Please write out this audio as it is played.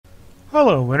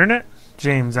Hello Internet,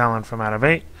 James Allen from Out of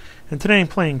 8, and today I'm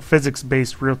playing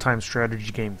physics-based real-time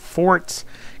strategy game Forts.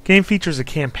 Game features a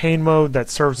campaign mode that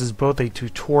serves as both a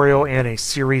tutorial and a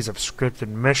series of scripted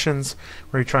missions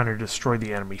where you're trying to destroy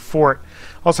the enemy fort.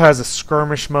 Also has a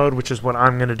skirmish mode, which is what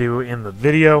I'm going to do in the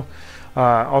video.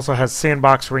 Also has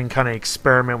sandbox where you can kind of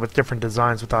experiment with different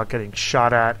designs without getting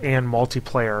shot at, and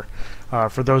multiplayer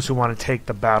for those who want to take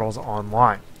the battles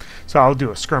online. So I'll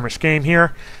do a skirmish game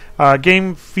here.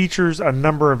 Game features a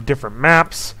number of different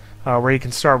maps where you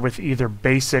can start with either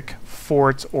basic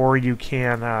forts or you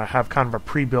can have kind of a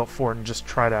pre-built fort and just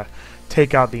try to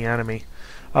take out the enemy.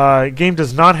 Game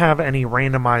does not have any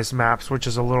randomized maps, which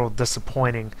is a little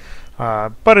disappointing,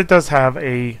 but it does have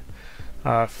a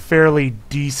fairly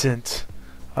decent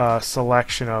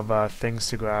selection of things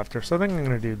to go after. So I think I'm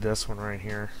going to do this one right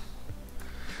here.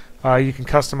 You can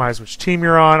customize which team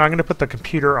you're on. I'm going to put the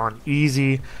computer on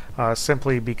easy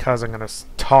simply because I'm going to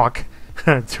talk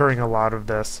during a lot of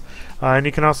this. And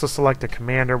you can also select a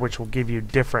commander, which will give you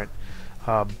different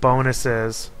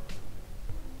bonuses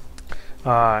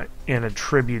and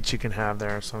attributes you can have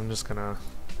there. So I'm just going to...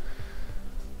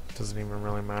 doesn't even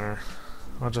really matter.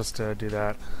 I'll just do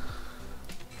that.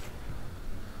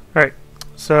 Alright,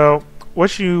 so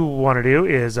what you want to do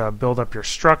is build up your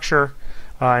structure.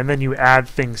 And then you add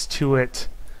things to it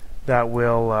that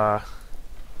will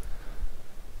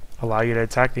allow you to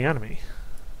attack the enemy.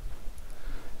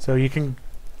 So you can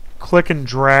click and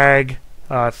drag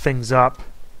things up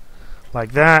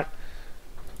like that.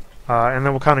 And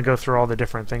then we'll kind of go through all the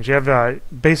different things. You have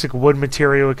basic wood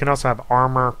material. You can also have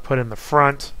armor put in the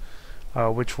front,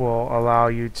 which will allow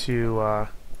you to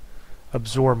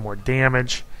absorb more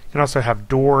damage. You can also have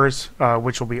doors,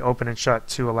 which will be open and shut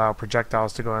to allow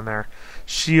projectiles to go in there.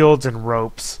 Shields and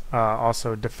ropes,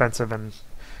 also defensive and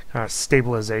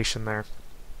stabilization there.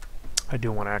 I do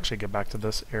want to actually get back to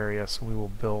this area, so we will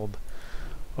build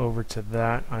over to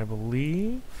that, I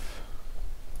believe.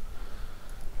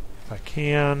 If I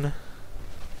can.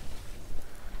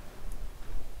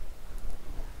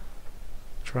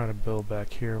 Try to build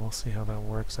back here. We'll see how that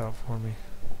works out for me.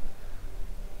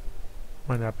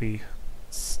 Might not be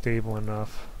stable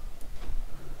enough.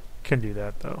 Can do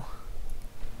that though.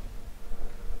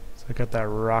 So I got that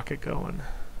rocket going.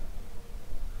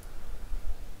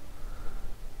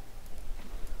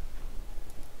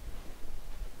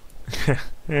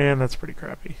 And that's pretty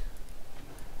crappy.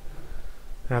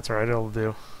 That's alright, it'll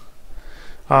do.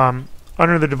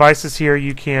 Under the devices here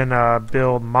you can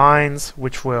build mines,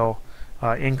 which will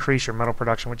increase your metal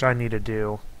production, which I need to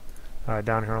do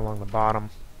down here along the bottom.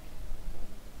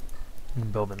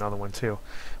 And build another one too.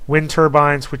 Wind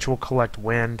turbines, which will collect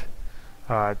wind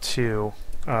to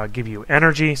give you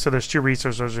energy. So there's two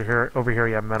resources over here. Over here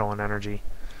you have metal and energy.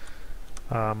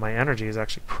 My energy is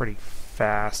actually pretty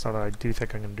fast, although I do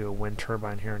think I'm going to do a wind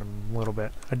turbine here in a little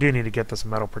bit. I do need to get this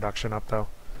metal production up though.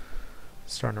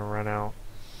 It's starting to run out.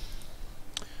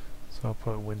 So I'll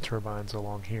put wind turbines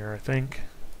along here, I think.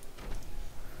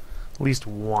 At least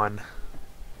one.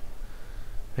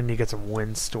 And you get some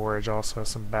wind storage, also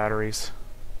some batteries.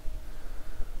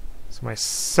 So my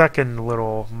second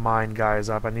little mine guy is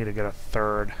up. I need to get a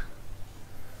third.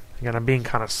 Again, I'm being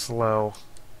kind of slow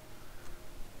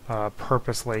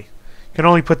purposely. You can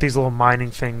only put these little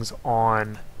mining things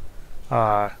on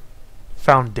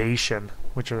foundation,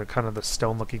 which are kind of the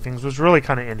stone looking things, which really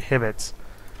kind of inhibits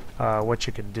what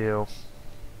you can do.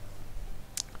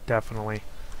 Definitely.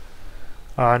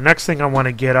 Next thing I want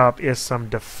to get up is some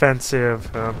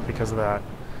defensive, because of that,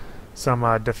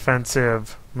 some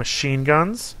defensive machine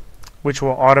guns, which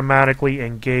will automatically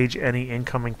engage any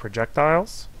incoming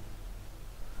projectiles.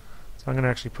 So I'm going to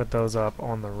actually put those up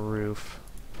on the roof.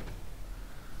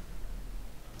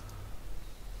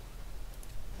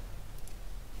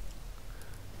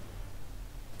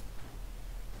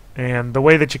 And the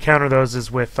way that you counter those is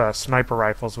with sniper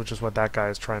rifles, which is what that guy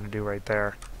is trying to do right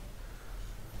there.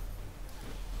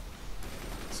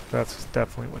 That's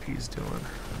definitely what he's doing.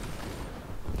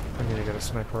 I need to get a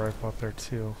sniper rifle up there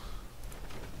too.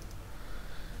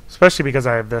 Especially because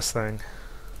I have this thing.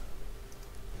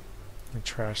 Let me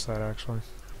trash that actually.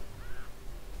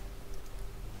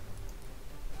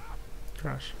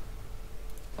 Trash.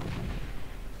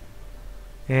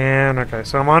 And okay,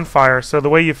 so I'm on fire. So the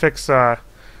way you fix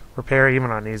repair, even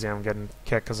on easy, I'm getting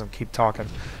kicked because I keep talking.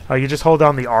 You just hold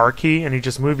down the R key and you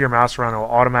just move your mouse around. It will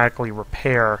automatically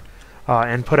repair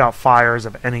and put out fires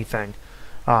of anything,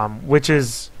 which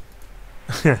is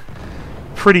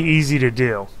pretty easy to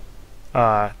do.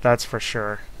 That's for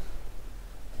sure.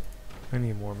 I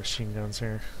need more machine guns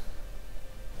here.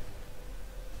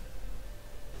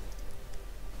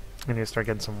 I need to start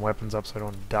getting some weapons up so I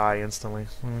don't die instantly.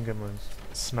 I'm gonna get my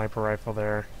sniper rifle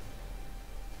there.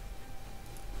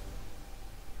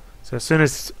 So as soon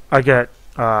as I get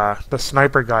the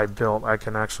sniper guy built, I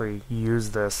can actually use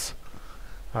this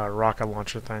rocket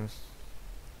launcher thing.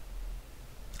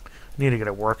 I need to get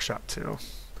a workshop too.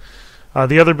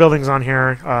 The other buildings on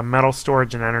here, metal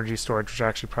storage and energy storage, which I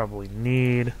actually probably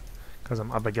need because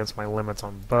I'm up against my limits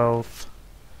on both.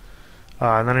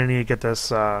 And then I need to get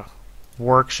this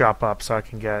workshop up so I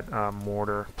can get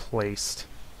mortar placed.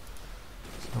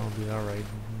 So I'll do that right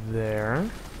there.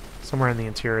 Somewhere in the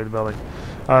interior of the building.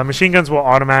 Machine guns will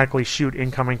automatically shoot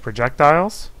incoming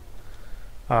projectiles,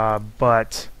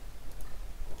 but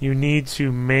you need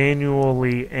to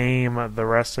manually aim the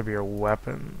rest of your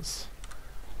weapons.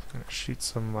 I'm going to shoot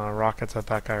some rockets at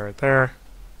that guy right there.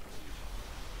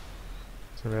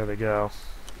 So there they go.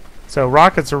 So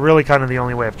rockets are really kind of the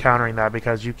only way of countering that,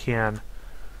 because you can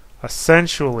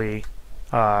essentially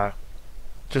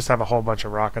just have a whole bunch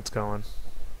of rockets going.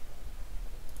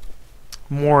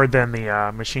 More than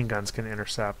the machine guns can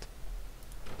intercept.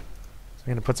 So I'm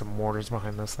going to put some mortars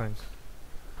behind this thing.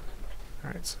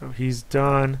 Alright, so he's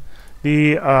done.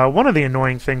 The one of the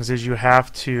annoying things is you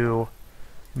have to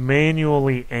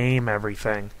manually aim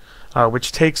everything,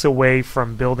 which takes away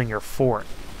from building your fort.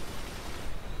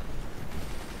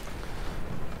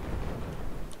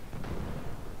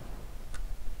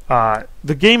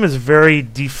 The game is very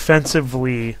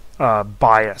defensively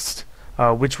biased,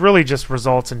 which really just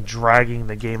results in dragging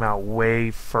the game out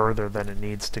way further than it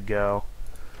needs to go.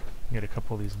 Get a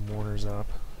couple of these mortars up.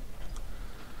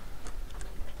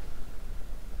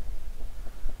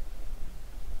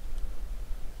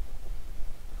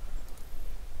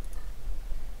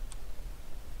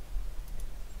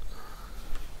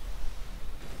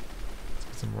 Let's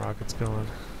get some rockets going.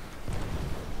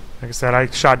 Like I said, I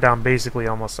shot down basically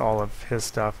almost all of his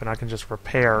stuff, and I can just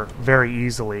repair very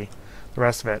easily the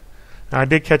rest of it. Now, I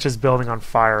did catch his building on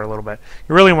fire a little bit.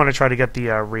 You really want to try to get the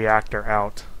reactor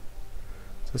out.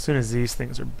 So as soon as these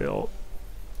things are built,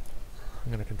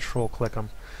 I'm going to control click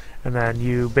them. And then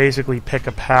you basically pick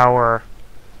a power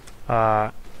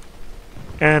and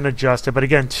adjust it. But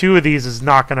again, 2 of these is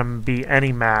not going to be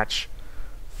any match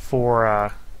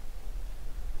for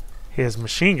his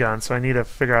machine gun, so I need to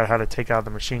figure out how to take out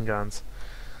the machine guns.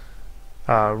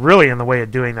 Really, in the way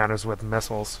of doing that is with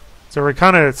missiles. So we're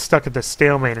kind of stuck at this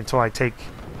stalemate until I take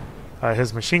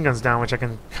his machine guns down, which I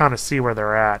can kind of see where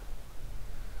they're at.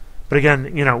 But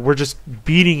again, you know, we're just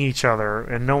beating each other,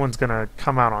 and no one's going to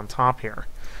come out on top here,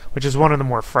 which is one of the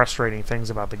more frustrating things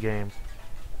about the game.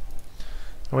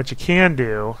 And what you can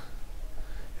do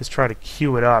is try to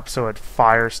queue it up so it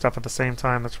fires stuff at the same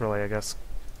time. That's really, I guess,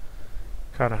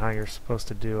 kind of how you're supposed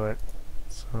to do it.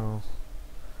 So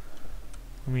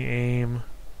let me aim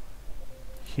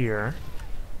here,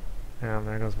 and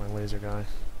there goes my laser guy.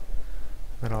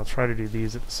 And I'll try to do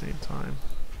these at the same time.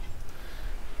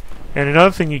 And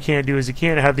another thing you can't do is you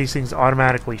can't have these things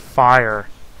automatically fire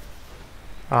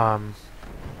over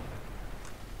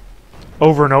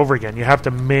and over again. You have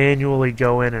to manually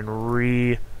go in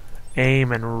and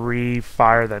aim and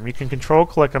re-fire them. You can control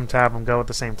click them to have them go at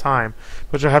the same time,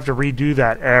 but you'll have to redo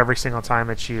that every single time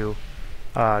that you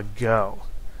go,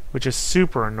 which is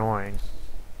super annoying.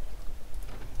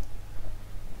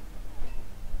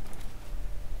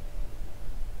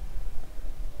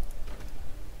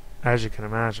 As you can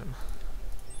imagine.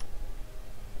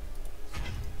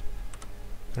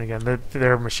 And again,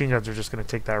 their machine guns are just going to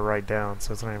take that right down,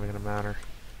 so it's not even going to matter.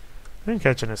 I've been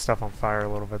catching his stuff on fire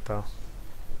a little bit, though.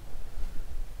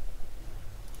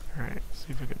 Alright, see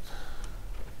if we can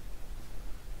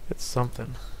get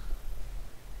something.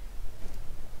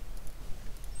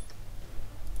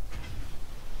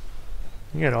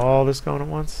 You get all this going at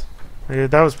once? Yeah,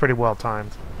 that was pretty well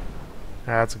timed.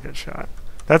 That's a good shot.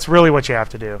 That's really what you have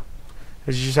to do,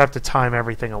 is you just have to time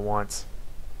everything at once.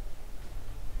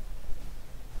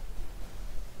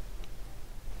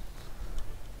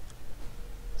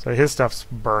 So his stuff's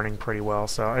burning pretty well,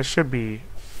 so it should be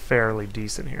fairly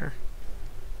decent here.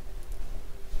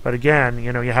 But again,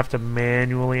 you know, you have to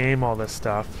manually aim all this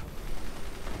stuff.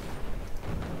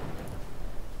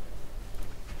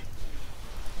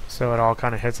 So it all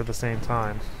kind of hits at the same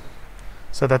time,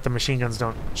 so that the machine guns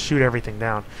don't shoot everything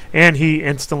down. And he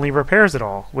instantly repairs it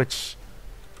all, which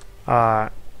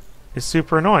is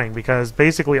super annoying, because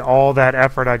basically all that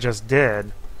effort I just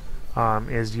did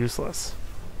is useless.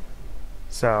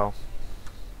 So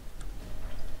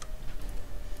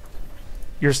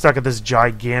you're stuck at this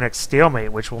gigantic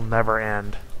stalemate, which will never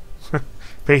end,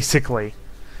 basically,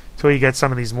 until you get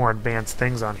some of these more advanced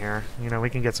things on here. You know, we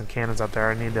can get some cannons up there.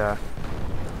 I need to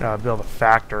build a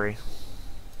factory.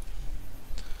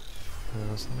 So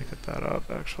let me get that up,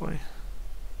 actually.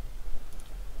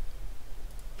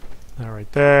 That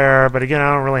right there. But again,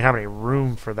 I don't really have any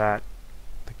room for that.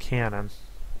 The cannon.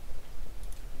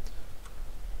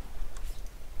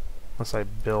 Unless I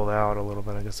build out a little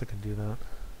bit, I guess I can do that.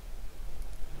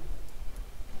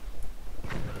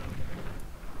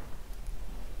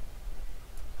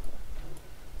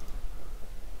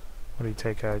 What do you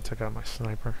take out? I took out my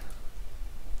sniper.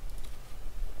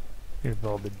 Need to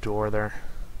build the door there.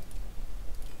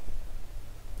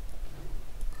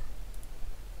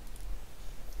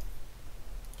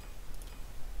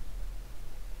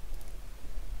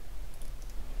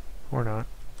 Or not.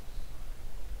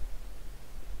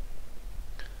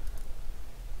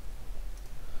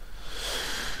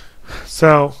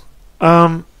 So,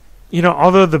 you know,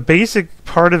 although the basic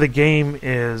part of the game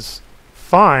is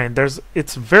fine,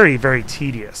 it's very, very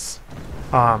tedious.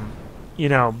 You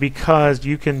know, because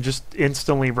you can just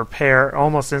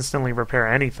almost instantly repair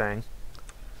anything.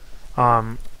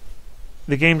 The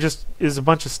game just is a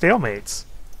bunch of stalemates.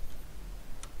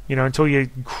 You know, until you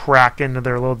crack into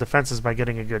their little defenses by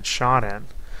getting a good shot in.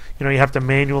 You know, you have to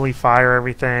manually fire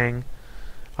everything.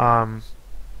 You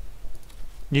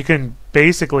can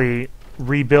basically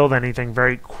rebuild anything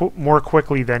more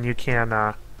quickly than you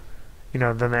can, you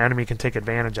know, than the enemy can take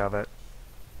advantage of it.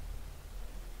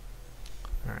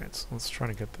 Alright, so let's try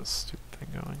to get this stupid thing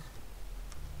going.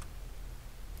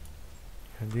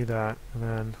 And do that, and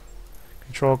then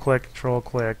control click,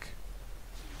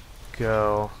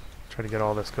 go. Try to get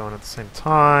all this going at the same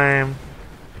time.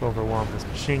 Overwhelm his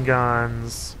machine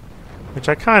guns, which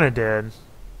I kind of did.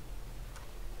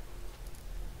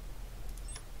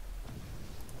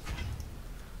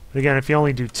 But again, if you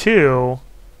only do 2,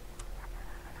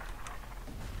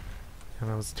 and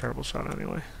that was a terrible shot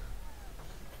anyway.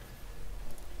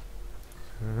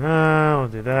 We'll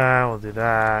do that, we'll do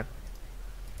that.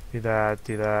 Do that,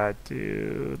 do that,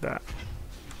 do that.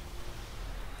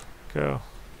 Go.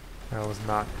 That was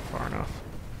not far enough.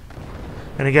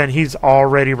 And again, he's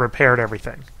already repaired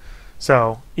everything.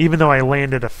 So, even though I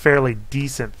landed a fairly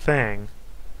decent thing,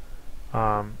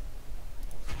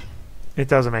 it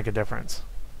doesn't make a difference.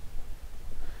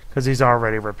 Because he's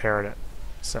already repaired it.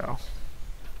 So.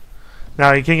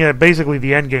 Now, you can get basically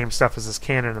the end game stuff is this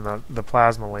cannon and the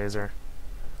plasma laser.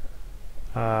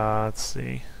 Let's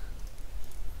see.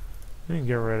 Let me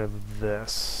get rid of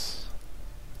this.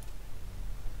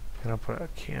 And I'll put a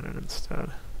cannon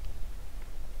instead.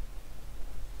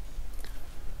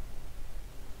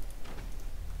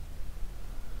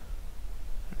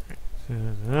 You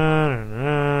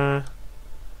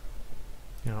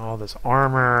know, all this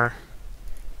armor.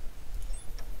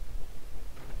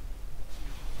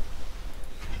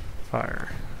 Fire.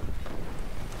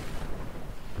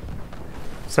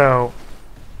 So,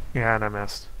 yeah, and I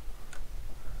missed.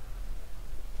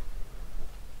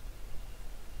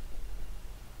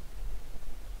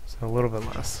 A little bit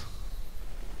less.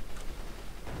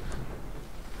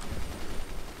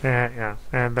 Yeah,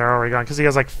 and they're already gone because he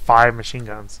has like 5 machine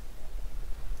guns.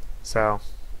 So,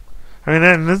 I mean,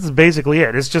 and this is basically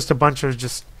it. It's just a bunch of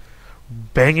just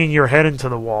banging your head into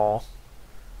the wall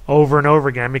over and over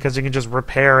again because you can just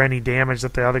repair any damage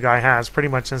that the other guy has pretty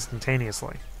much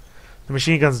instantaneously. The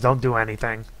machine guns don't do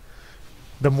anything.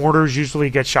 The mortars usually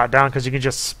get shot down because you can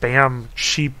just spam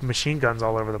cheap machine guns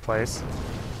all over the place.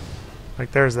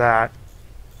 Like, there's that.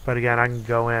 But again, I can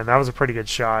go in. That was a pretty good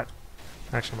shot.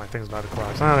 Actually, my thing's about to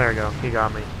collapse. Oh, there we go. He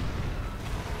got me.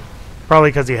 Probably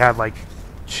because he had, like,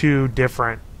 2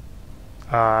 different...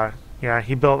 yeah,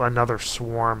 he built another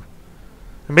swarm.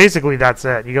 And basically, that's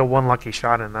it. You get 1 lucky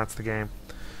shot in, that's the game.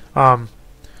 But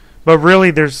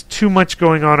really, there's too much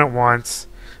going on at once.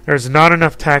 There's not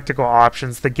enough tactical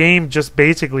options. The game just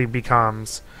basically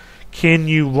becomes, can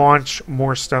you launch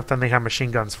more stuff than they have machine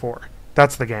guns for?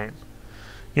 That's the game.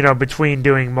 You know, between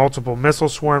doing multiple missile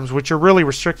swarms, which are really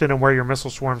restricted in where your missile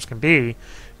swarms can be,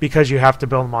 because you have to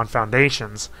build them on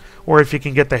foundations, or if you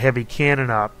can get the heavy cannon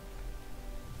up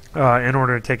in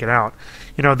order to take it out.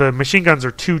 You know, the machine guns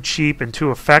are too cheap and too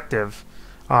effective,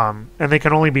 and they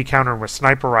can only be countered with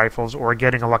sniper rifles or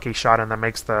getting a lucky shot in that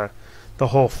makes the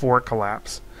whole fort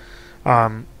collapse.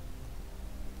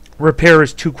 Repair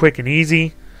is too quick and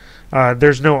easy.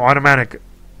 There's no automatic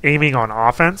aiming on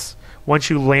offense.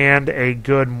 Once you land a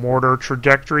good mortar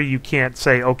trajectory, you can't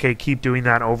say, okay, keep doing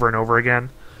that over and over again.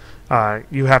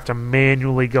 You have to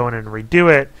manually go in and redo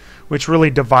it, which really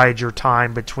divides your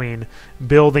time between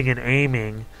building and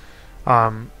aiming.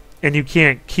 And you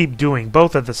can't keep doing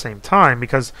both at the same time,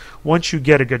 because once you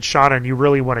get a good shot in, you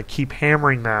really want to keep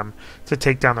hammering them to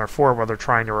take down their fort while they're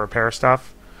trying to repair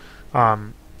stuff.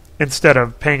 instead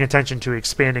of paying attention to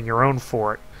expanding your own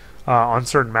fort on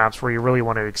certain maps where you really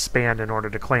want to expand in order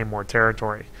to claim more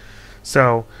territory.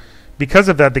 So because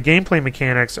of that, the gameplay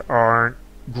mechanics aren't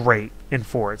great in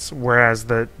forts, whereas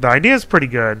the idea is pretty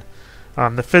good.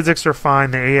 The physics are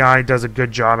fine. The AI does a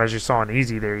good job, as you saw in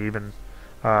Easy there, even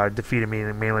defeated me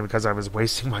mainly because I was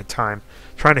wasting my time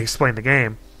trying to explain the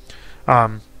game.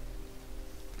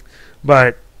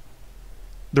 But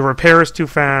the repair is too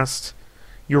fast.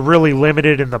 You're really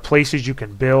limited in the places you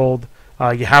can build.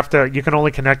 You can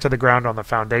only connect to the ground on the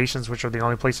foundations, which are the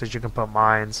only places you can put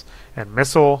mines and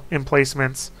missile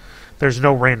emplacements. There's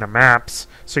no random maps,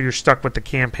 so you're stuck with the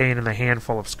campaign and the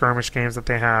handful of skirmish games that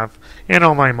they have, and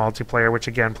online multiplayer, which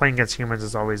again, playing against humans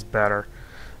is always better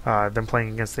than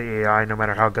playing against the AI, no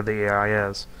matter how good the AI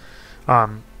is.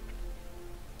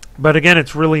 But again,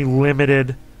 it's really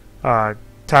limited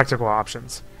tactical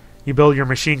options. You build your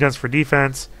machine guns for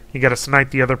defense, you got to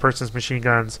snipe the other person's machine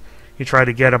guns, you try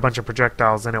to get a bunch of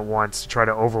projectiles in at once to try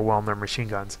to overwhelm their machine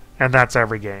guns, and that's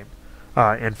every game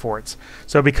in forts.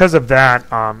 So because of that,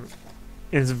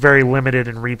 it's very limited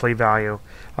in replay value.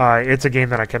 It's a game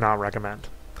that I cannot recommend.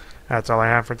 That's all I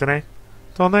have for today.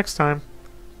 Until next time,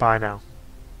 bye now.